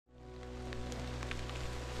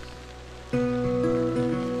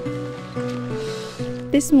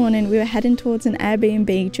This morning we were heading towards an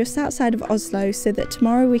Airbnb just outside of Oslo so that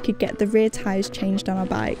tomorrow we could get the rear tyres changed on our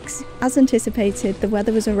bikes. As anticipated, the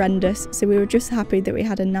weather was horrendous, so we were just happy that we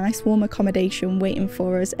had a nice warm accommodation waiting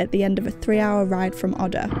for us at the end of a 3-hour ride from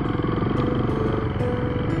Odda.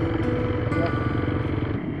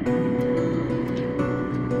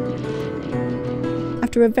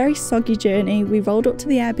 After a very soggy journey, we rolled up to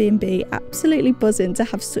the Airbnb, absolutely buzzing to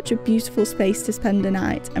have such a beautiful space to spend the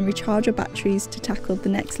night and recharge our batteries to tackle the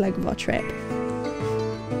next leg of our trip.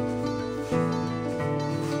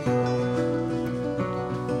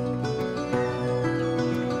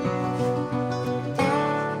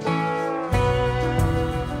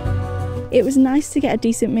 It was nice to get a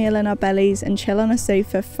decent meal in our bellies and chill on a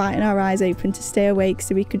sofa, fighting our eyes open to stay awake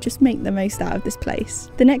so we could just make the most out of this place.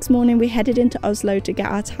 The next morning we headed into Oslo to get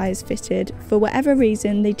our tyres fitted. For whatever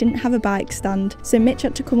reason they didn't have a bike stand, so Mitch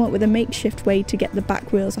had to come up with a makeshift way to get the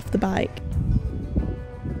back wheels off the bike.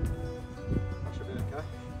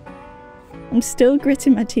 I'm still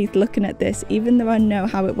gritting my teeth looking at this, even though I know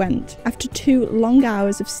how it went. After 2 long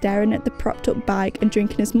hours of staring at the propped up bike and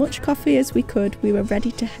drinking as much coffee as we could, we were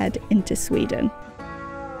ready to head into Sweden.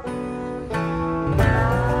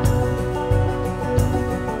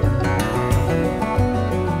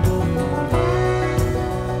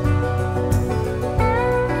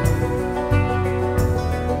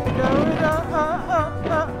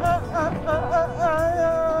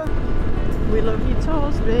 We love you,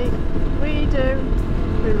 Torsby. We do.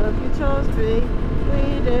 We love you, Torsby.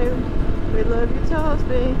 We do. We love you,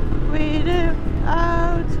 Torsby. We do.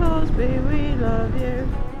 Oh, Torsby, we love you.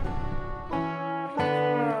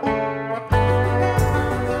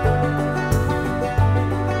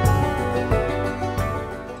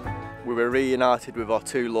 We were reunited with our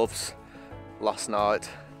 2 loves last night,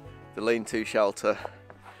 the lean-to shelter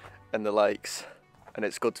and the lakes, and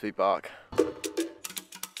it's good to be back.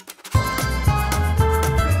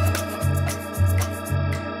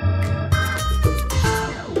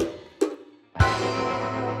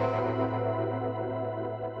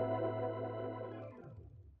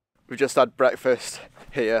 We've just had breakfast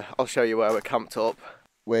here. I'll show you where we're camped up.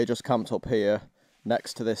 We're just camped up here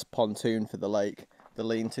next to this pontoon for the lake. The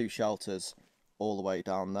lean-to shelters all the way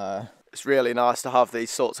down there. It's really nice to have these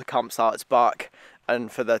sorts of campsites back and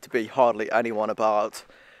for there to be hardly anyone about.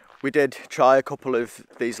 We did try a couple of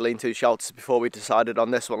these lean-to shelters before we decided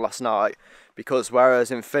on this one last night, because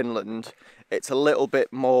whereas in Finland it's a little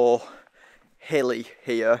bit more hilly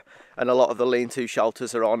here and a lot of the lean-to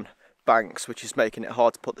shelters are on banks, which is making it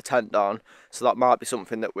hard to put the tent down, so that might be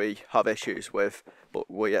something that we have issues with, but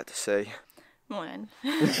we're yet to see. Morning.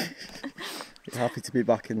 You're happy to be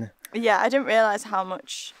back in? Yeah, I didn't realise how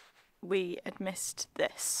much we had missed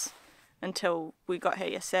this until we got here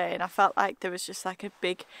yesterday, and I felt like there was just like a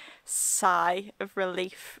big sigh of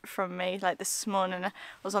relief from me. Like this morning I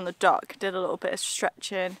was on the dock, did a little bit of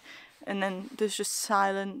stretching, and then there's just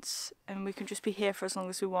silence and we can just be here for as long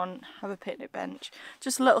as we want, have a picnic bench.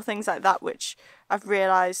 Just little things like that which I've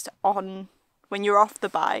realised on when you're off the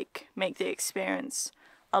bike make the experience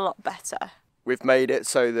a lot better. We've made it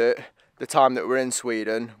so that the time that we're in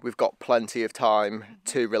Sweden, we've got plenty of time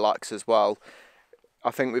to relax as well. I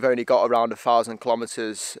think we've only got around 1,000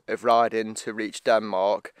 kilometres of riding to reach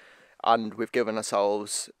Denmark, and we've given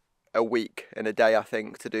ourselves a week and a day, I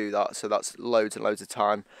think, to do that, so that's loads and loads of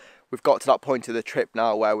time. We've got to that point of the trip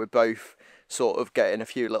now where we're both sort of getting a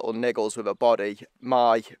few little niggles with our body.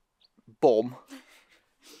 My bum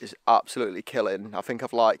is absolutely killing. I think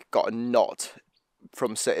I've like got a knot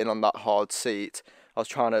from sitting on that hard seat. I was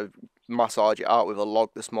trying to massage it out with a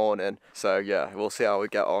log this morning. So yeah, we'll see how we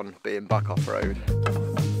get on being back off road.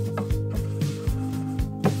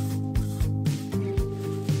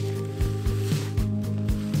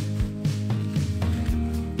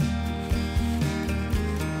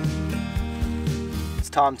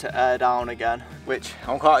 Time to air down again, which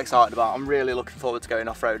I'm quite excited about. I'm really looking forward to going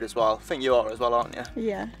off-road as well. I think you are as well, aren't you?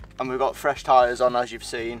 Yeah. And we've got fresh tyres on, as you've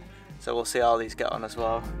seen, so we'll see how these get on as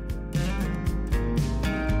well.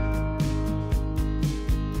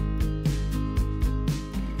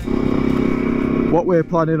 What we're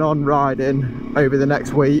planning on riding over the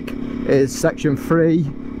next week is section 3,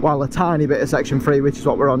 well, a tiny bit of section 3, which is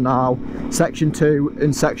what we're on now, section 2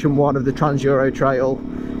 and section 1 of the Trans-Euro Trail.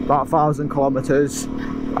 About 1,000 kilometres.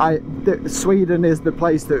 Sweden is the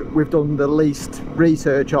place that we've done the least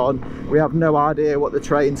research on. We have no idea what the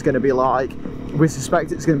terrain's going to be like. We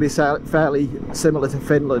suspect it's going to be fairly similar to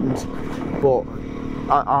Finland, but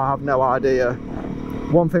I have no idea.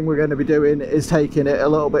 One thing we're going to be doing is taking it a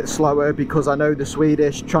little bit slower, because I know the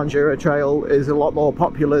Swedish Trans-Euro Trail is a lot more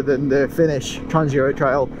popular than the Finnish Trans-Euro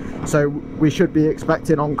Trail, so we should be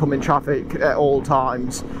expecting oncoming traffic at all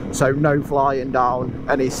times, so no flying down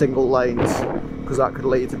any single lanes, because that could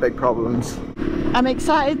lead to big problems. I'm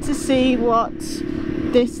excited to see what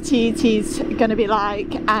this TET is going to be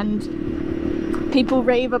like, and people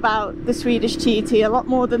rave about the Swedish TET a lot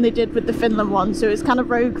more than they did with the Finland one, so it's kind of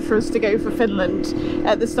rogue for us to go for Finland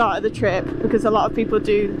at the start of the trip, because a lot of people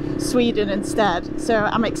do Sweden instead. So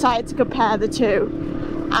I'm excited to compare the two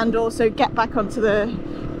and also get back onto the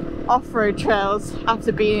off-road trails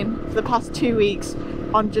after being for the past 2 weeks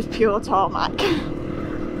on just pure tarmac.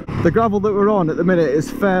 The gravel that we're on at the minute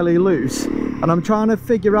is fairly loose, and I'm trying to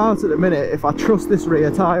figure out at the minute if I trust this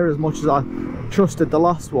rear tyre as much as I trusted the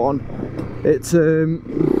last one. It's at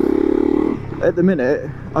the minute,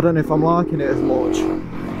 I don't know if I'm liking it as much.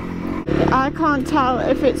 I can't tell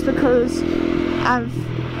if it's because I've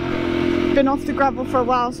been off the gravel for a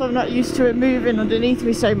while, so I'm not used to it moving underneath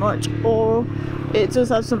me so much, or it does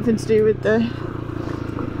have something to do with the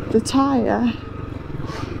tyre.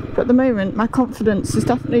 But at the moment my confidence has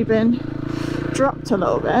definitely been dropped a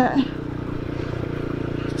little bit.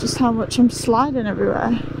 Just how much I'm sliding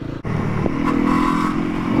everywhere.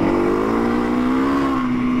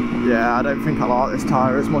 Yeah, I don't think I like this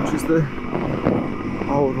tyre as much as the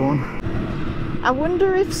old one. I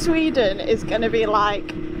wonder if Sweden is going to be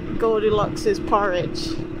like Goldilocks's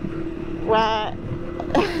porridge, where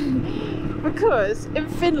because in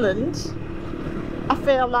Finland I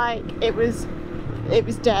feel like it was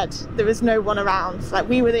dead. There was no one around. Like,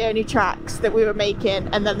 we were the only tracks that we were making,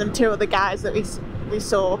 and then the two other guys that we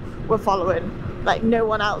saw were following. Like, no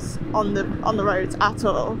one else on the roads at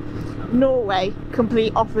all. Norway,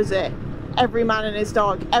 complete opposite. Every man and his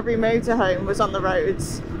dog, every motorhome was on the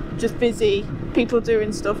roads, just busy, people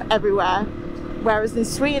doing stuff everywhere. Whereas in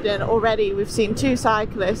Sweden already we've seen 2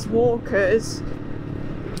 cyclists, walkers,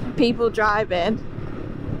 people driving,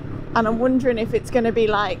 and I'm wondering if it's going to be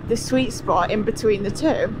like the sweet spot in between the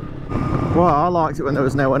two. Well, I liked it when there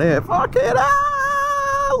was no one here. Fucking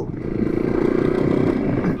hell!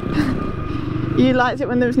 You liked it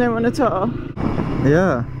when there was no one at all?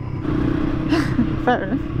 Yeah. Fair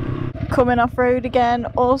enough. Coming off road again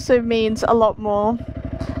also means a lot more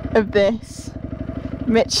of this.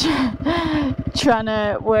 Mitch trying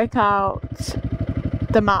to work out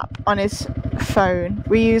the map on his phone.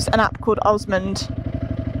 We use an app called Osmond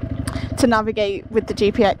to navigate with the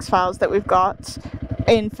GPX files that we've got.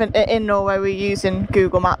 In Norway we're using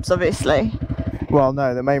Google Maps, obviously. Well,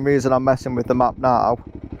 no, the main reason I'm messing with the map now,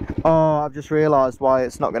 I've just realised why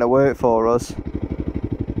it's not going to work for us.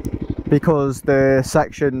 Because the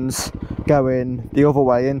sections going the other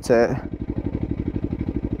way, isn't it?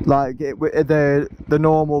 Like, the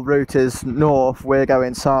normal route is north, we're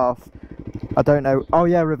going south. I don't know. Oh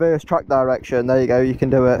yeah, reverse track direction. There you go, you can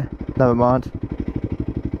do it. Never mind.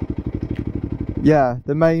 Yeah,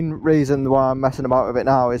 the main reason why I'm messing about with it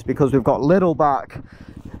now is because we've got Lidl back.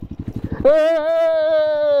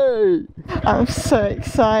 Hey! I'm so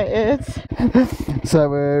excited.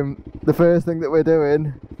 So the first thing that we're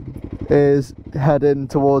doing is heading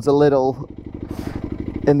towards a Lidl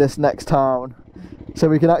in this next town, so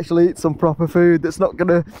we can actually eat some proper food that's not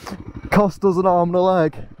gonna cost us an arm and a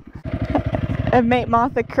leg. And make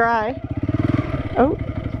Martha cry. Oh.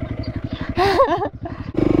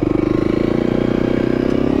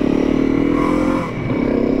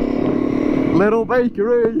 Little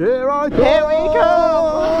bakery, here I come! Here we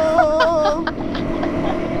come!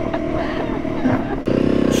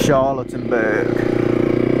 Charlottenburg.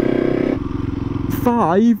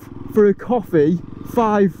 5 for a coffee,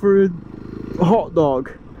 5 for a hot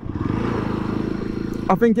dog.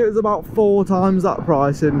 I think it was about 4 times that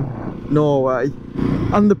price in Norway.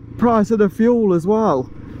 And the price of the fuel as well.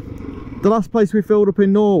 The last place we filled up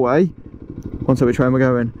in Norway, one second, which way am I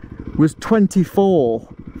going, was 24,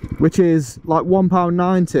 which is like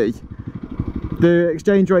 £1.90. The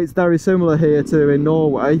exchange rate's very similar here to in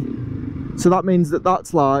Norway, so that means that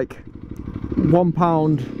that's like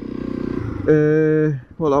 £1,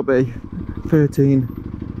 what'll that be, 13,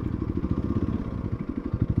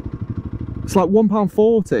 it's like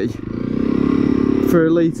 £1.40 for a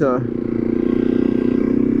litre.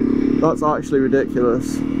 That's actually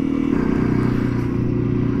ridiculous.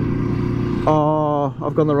 Oh,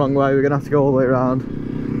 I've gone the wrong way, we're gonna have to go all the way around.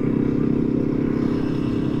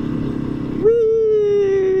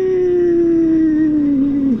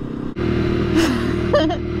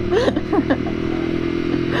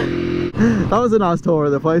 That was a nice tour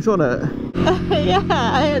of the place, wasn't it? Yeah,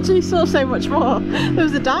 I actually saw so much more. There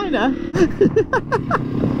was a diner.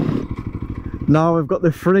 Now I've got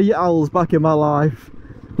the 3 L's back in my life.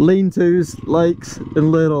 Lean-tos, lakes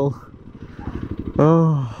and little.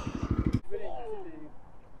 Oh.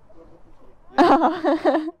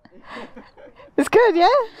 It's good, yeah?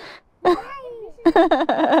 You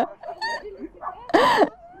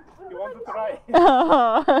want to try?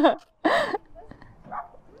 Oh.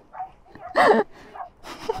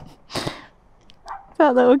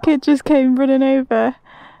 That little kid just came running over,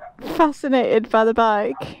 fascinated by the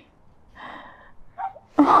bike.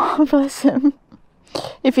 Oh, bless him.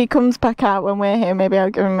 If he comes back out when we're here, maybe I'll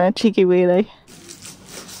give him a cheeky wheelie.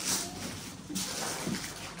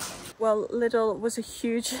 Well, Lidl was a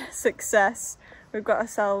huge success. We've got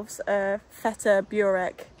ourselves a feta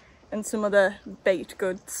burek and some other baked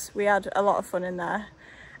goods. We had a lot of fun in there.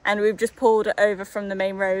 And we've just pulled over from the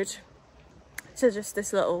main road to just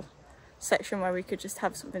this little section where we could just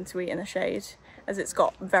have something to eat in the shade, as it's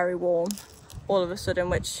got very warm all of a sudden,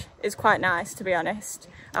 which is quite nice, to be honest,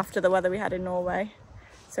 after the weather we had in Norway.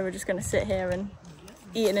 So we're just going to sit here and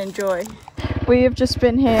eat and enjoy. We have just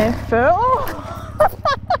been here for... Oh!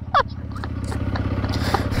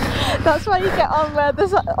 That's why you get on where on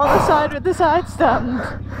the side with the side stand.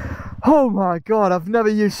 Oh my god, I've never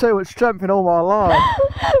used so much strength in all my life.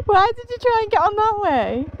 Why did you try and get on that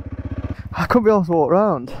way? I couldn't be able to walk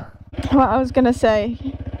round. What I was going to say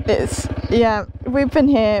is, yeah, we've been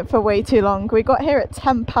here for way too long. We got here at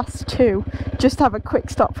 2:10 just to have a quick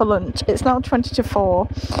stop for lunch. It's now 4:20.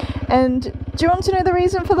 And do you want to know the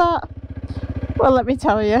reason for that? Well, let me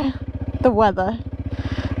tell you. The weather.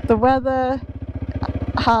 The weather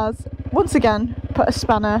has once again put a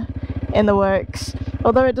spanner in the works.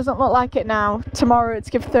 Although it doesn't look like it now, tomorrow it's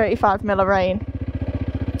give 35 mil of rain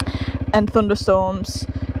and thunderstorms.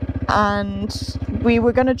 And we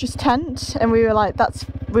were going to just tent, and we were like,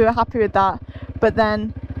 we were happy with that. But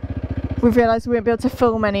then we realised we won't be able to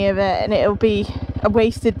film any of it, and it'll be a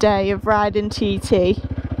wasted day of riding TT,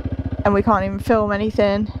 and we can't even film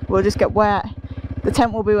anything. We'll just get wet. The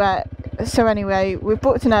tent will be wet. So anyway, we've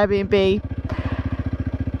booked an Airbnb,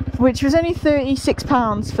 which was only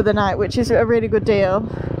 £36 for the night, which is a really good deal.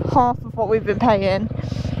 Half of what we've been paying.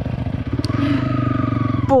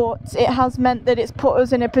 But it has meant that it's put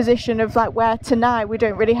us in a position of like where tonight we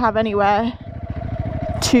don't really have anywhere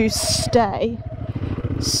to stay.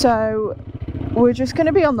 So we're just going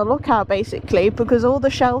to be on the lookout basically, because all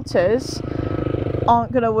the shelters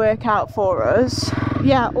aren't going to work out for us.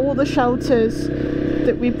 Yeah, all the shelters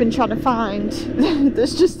that we've been trying to find,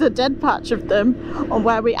 there's just a dead patch of them on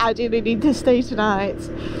where we ideally need to stay tonight.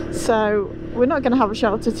 So we're not going to have a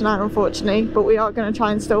shelter tonight, unfortunately, but we are going to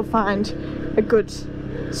try and still find a good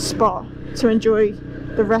spot to enjoy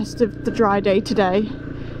the rest of the dry day today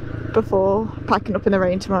before packing up in the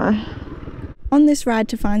rain tomorrow. On this ride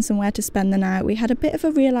to find somewhere to spend the night, we had a bit of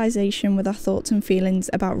a realisation with our thoughts and feelings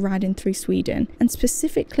about riding through Sweden, and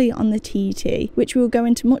specifically on the TET, which we will go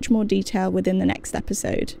into much more detail within the next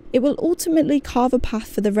episode. It will ultimately carve a path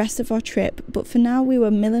for the rest of our trip, but for now we were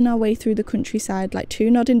milling our way through the countryside like two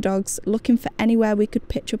nodding dogs, looking for anywhere we could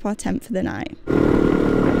pitch up our tent for the night.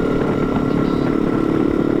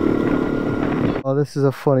 Oh, this is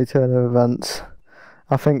a funny turn of events.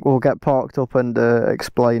 I think we'll get parked up and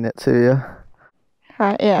explain it to you.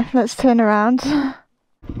 Right, yeah, let's turn around.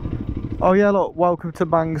 Oh yeah, look, welcome to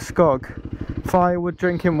Mangskog. Firewood,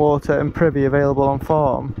 drinking water and privy available on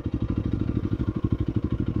farm.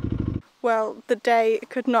 Well, the day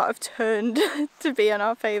could not have turned to be in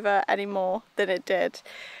our favour any more than it did.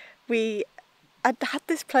 I'd had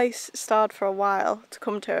this place starred for a while to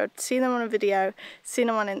come to. I'd seen them on a video, seen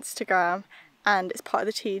them on Instagram, and it's part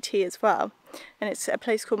of the TET as well. And it's a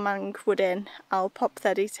place called Mangwood Inn. I'll pop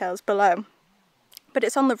their details below. But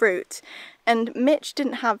it's on the route, and Mitch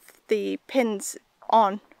didn't have the pins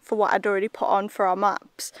on for what I'd already put on for our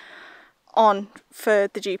maps on for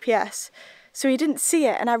the GPS, so he didn't see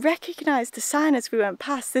it, and I recognised the sign as we went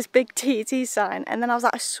past, this big TET sign, and then I was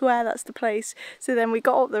like, I swear that's the place. So then we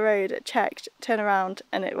got up the road, checked, turned around,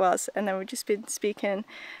 and it was. And then we've just been speaking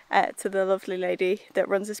to the lovely lady that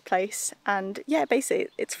runs this place, and yeah, basically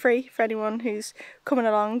it's free for anyone who's coming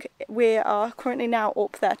along. We are currently now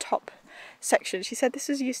up their top section. She said this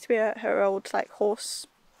used to be her old like horse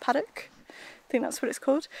paddock, I think that's what it's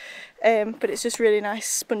called, but it's just really nice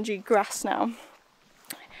spongy grass now.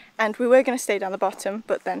 And we were going to stay down the bottom,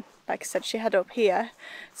 but then like I said, she had up here,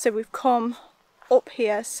 so we've come up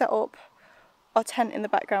here, set up our tent in the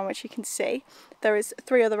background, which you can see. There is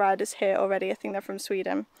 3 other riders here already. I think they're from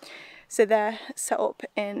Sweden, so they're set up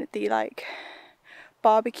in the like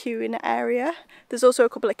barbecuing area. There's also a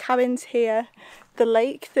couple of cabins here. The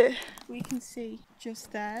lake that we can see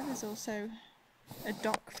just there's also a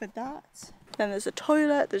dock for that. Then there's a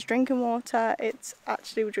toilet, there's drinking water. It's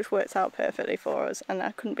actually just worked out perfectly for us, and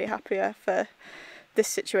I couldn't be happier for this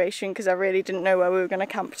situation because I really didn't know where we were going to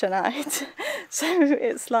camp tonight. So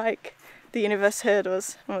it's like the universe heard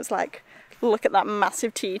us and was like, look at that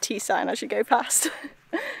massive TET sign as you go past.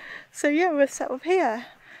 So yeah, we're set up here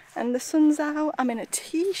and the sun's out. I'm in a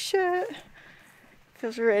t-shirt.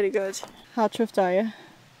 Feels really good. How chuffed are you?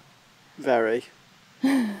 Very.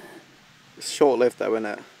 It's short-lived though, isn't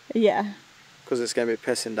it? Yeah. Because it's going to be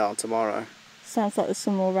pissing down tomorrow. Sounds like there's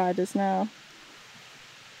some more riders now.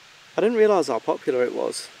 I didn't realise how popular it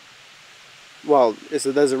was. Well,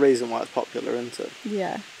 there's a reason why it's popular, isn't it?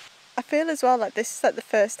 Yeah. I feel as well like this is like the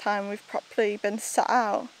first time we've properly been sat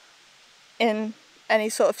out in any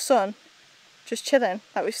sort of sun, just chilling.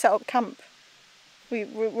 Like we've set up camp.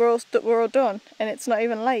 We're all done, and it's not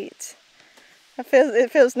even late.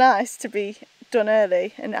 It feels nice to be done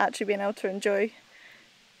early and actually being able to enjoy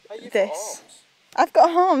this. I've got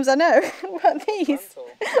arms, I know. What are these?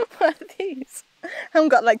 What are these? I haven't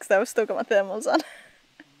got legs though. I've still got my thermals on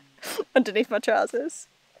underneath my trousers.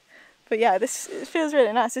 But yeah, it feels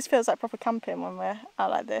really nice. This feels like proper camping when we're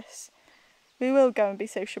out like this. We will go and be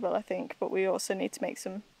sociable, I think, but we also need to make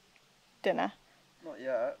some dinner. Not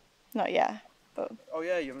yet. Not yet, but... Oh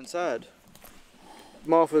yeah, you haven't said.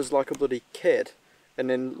 Martha's like a bloody kid,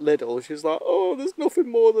 and in Lidl she's like, oh, there's nothing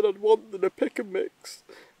more that I'd want than a pick and mix.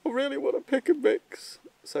 I really want a pick and mix.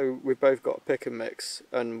 So we've both got a pick and mix,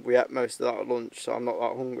 and we ate most of that at lunch, so I'm not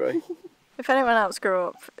that hungry. If anyone else grew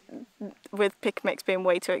up with pick mix being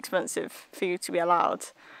way too expensive for you to be allowed,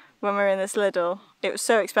 when we were in this Lidl, it was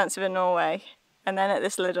so expensive in Norway, and then at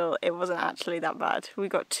this Lidl it wasn't actually that bad. We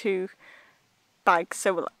got 2 bags,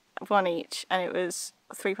 so one each, and it was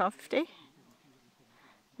 £3.50,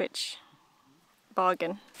 which,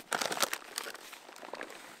 bargain.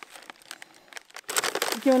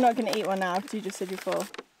 You're not going to eat one now after you just said you're full.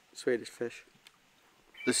 Swedish fish.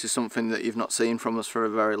 This is something that you've not seen from us for a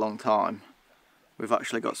very long time. We've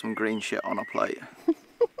actually got some green shit on our plate.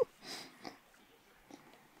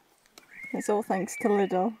 It's all thanks to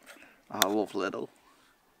Lidl. I love Lidl. Do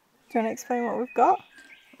you want to explain what we've got?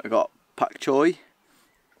 We've got pak choi,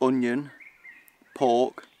 onion,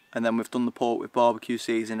 pork, and then we've done the pork with barbecue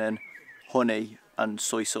seasoning, honey and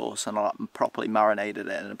soy sauce, and I properly marinated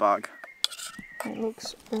it in a bag. It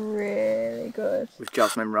looks really good. With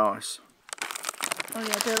jasmine rice. Oh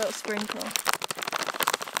yeah, do a little sprinkle.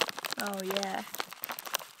 Oh yeah.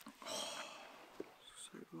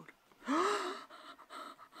 So good.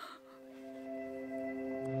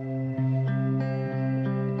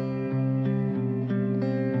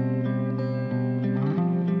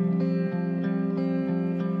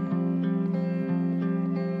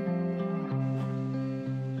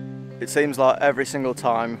 It seems like every single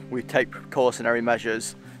time we take precautionary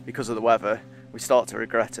measures because of the weather, we start to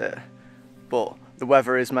regret it. But the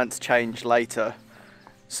weather is meant to change later,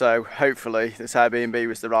 so hopefully this Airbnb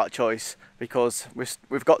was the right choice, because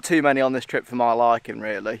we've got too many on this trip for my liking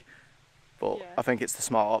really, but yeah. I think it's the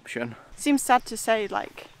smart option. It seems sad to say,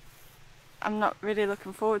 like, I'm not really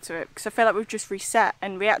looking forward to it because I feel like we've just reset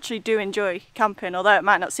and we actually do enjoy camping, although it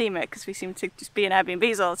might not seem it because we seem to just be in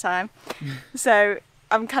Airbnbs all the time. So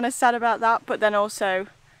I'm kind of sad about that, but then also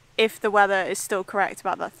if the weather is still correct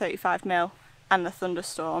about that 35mm and the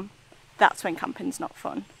thunderstorm, that's when camping's not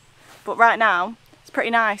fun. But right now it's pretty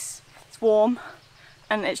nice, it's warm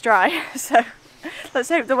and it's dry, so let's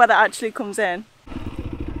hope the weather actually comes in.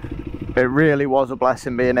 It really was a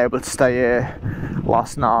blessing being able to stay here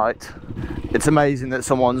last night. It's amazing that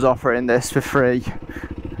someone's offering this for free.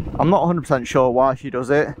 I'm not 100% sure why she does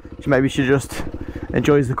it. Maybe she just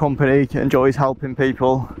enjoys the company, enjoys helping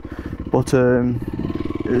people, but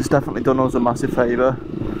it's definitely done us a massive favour.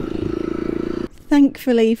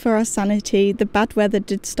 Thankfully for our sanity, the bad weather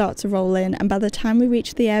did start to roll in, and by the time we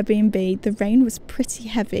reached the Airbnb, the rain was pretty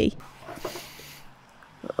heavy.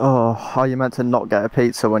 Oh, are you meant to not get a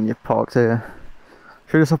pizza when you parked here?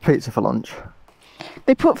 Should we just have pizza for lunch?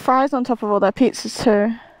 They put fries on top of all their pizzas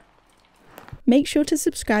too. Make sure to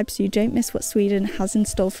subscribe so you don't miss what Sweden has in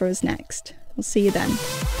store for us next. We'll see you then.